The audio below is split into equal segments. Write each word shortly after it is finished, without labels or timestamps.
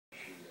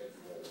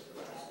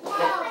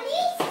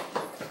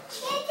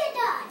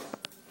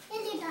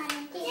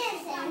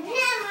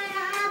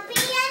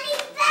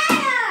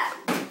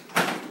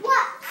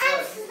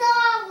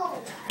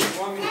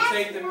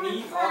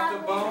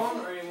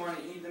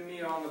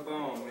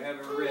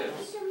have a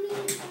ribs.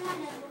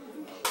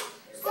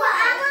 Well,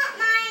 I want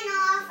mine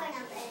off in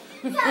a bit.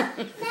 So,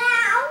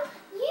 now,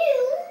 you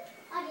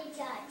are the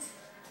judge.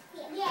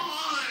 Yeah.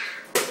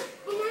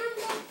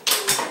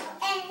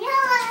 And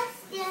you're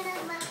still the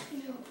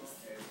refuse.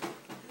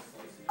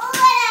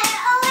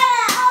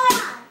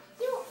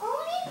 You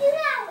only do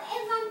that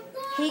if I'm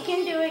done. He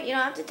can do it. You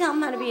don't have to tell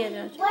him how to be a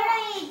judge. What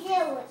are you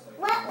doing?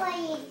 What were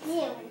you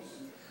doing?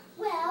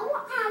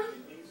 Well,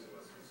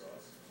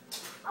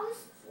 I was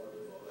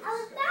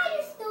by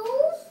the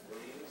stools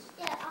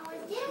that I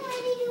was getting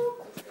ready to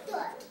do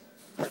it.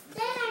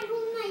 Then I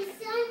moved my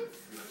son's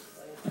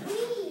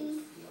weenie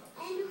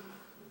and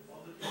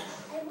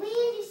I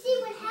waited to see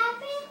what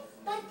happened,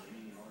 but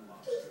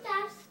he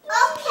stopped screaming.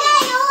 Okay,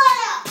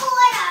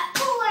 order.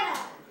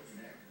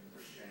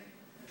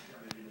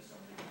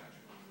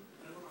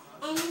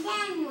 And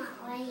then what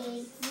were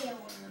you doing?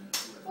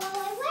 Well,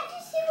 I went to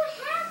see what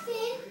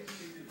happened.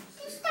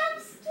 He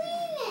stopped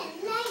screaming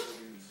like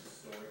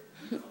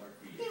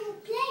they were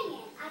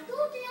playing. I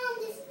told them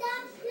to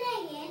stop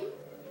playing,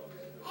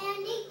 and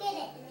they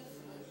didn't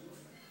listen.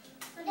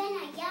 But then I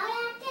yelled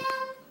at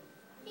them.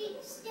 They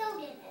still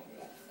didn't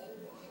listen.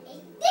 They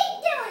keep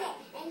doing it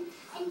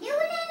and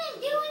doing it and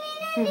doing it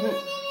and doing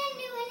it and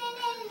doing it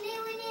and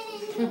doing it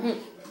and doing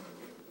it.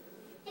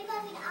 Hey,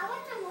 Buffy, I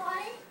want some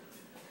water.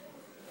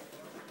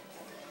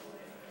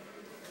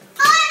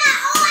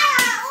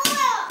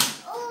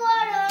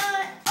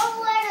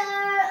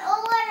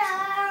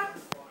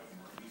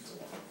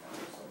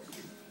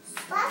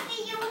 Buffy,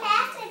 you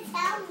have to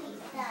tell me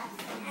stuff.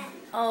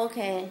 Oh,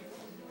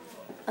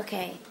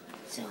 okay.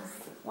 So,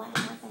 what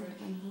happened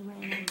when he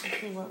ran in to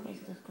see what was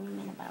the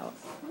screaming about?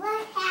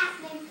 What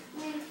happened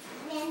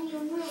when you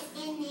went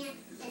in there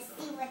to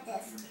see what the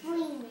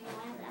screaming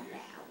was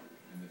about?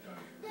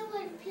 They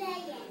were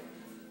playing.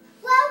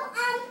 Well,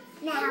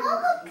 they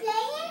were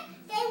playing.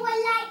 They were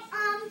like,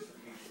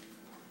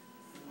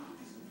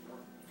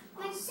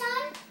 my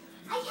son,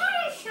 I had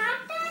a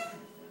shotgun.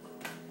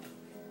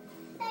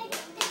 Like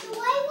the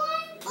white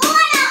one.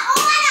 Order!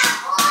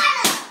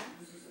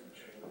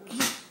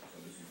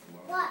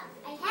 What?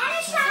 I had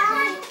a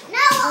shotgun.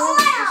 No,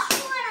 order!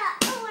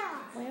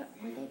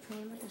 Were they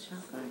playing with the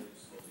shotgun?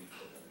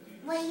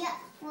 Were you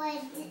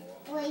playing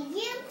with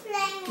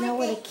No,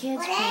 were the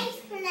kids were they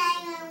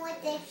playing with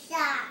the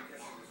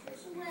shotgun?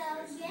 Well,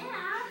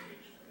 yeah.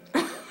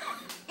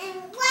 And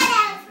what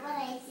else were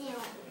they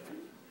doing?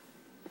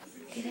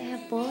 Did they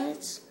have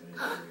bullets?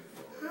 Huh?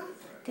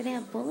 Did they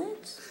have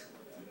bullets?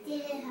 Did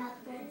it have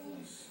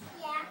bullets?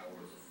 Yeah.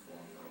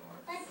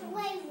 But the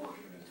white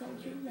one. So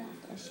you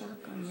left a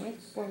shotgun with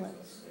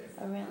bullets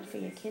around for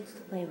your kids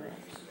to play with.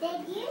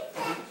 Did you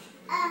say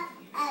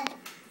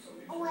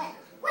wait,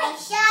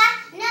 shot?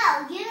 No,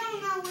 you don't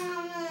know what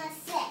I'm gonna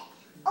say.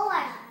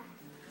 Order.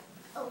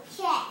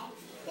 Okay.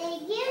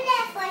 Did you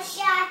let a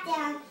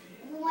shotgun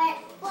with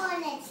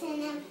bullets in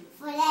them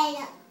for they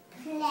to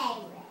play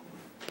with?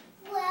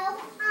 Well,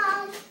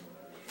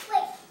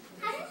 wait.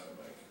 How does?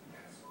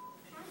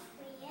 That's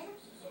weird.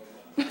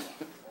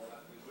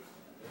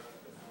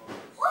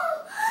 Oh,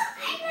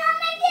 I'm gonna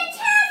make it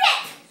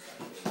havoc.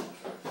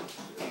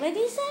 What did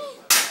he say?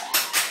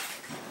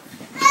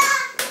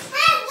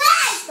 Hey,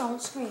 wait!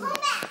 Don't scream. Come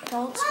back.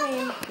 Don't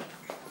scream.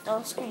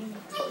 Don't scream.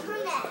 Hey,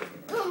 come back.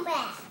 Come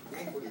back.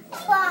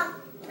 Come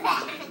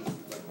back.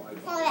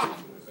 Come back.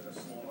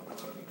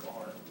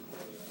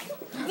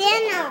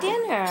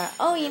 Dinner.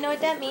 Oh, you know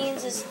what that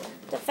means is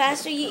the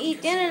faster you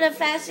eat dinner, the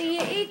faster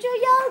you eat your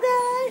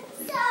yogurt.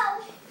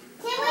 So,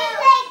 can we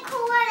play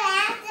court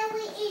after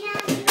we eat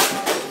our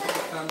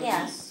yogurt?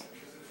 Yes.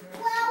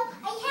 Well,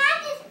 I had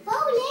this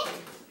bullet,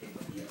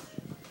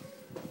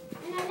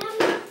 and I'm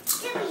not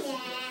doing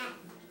that.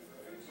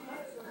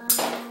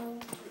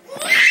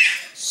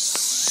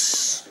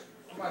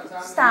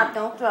 Stop,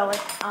 don't throw it.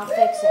 I'll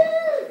fix it.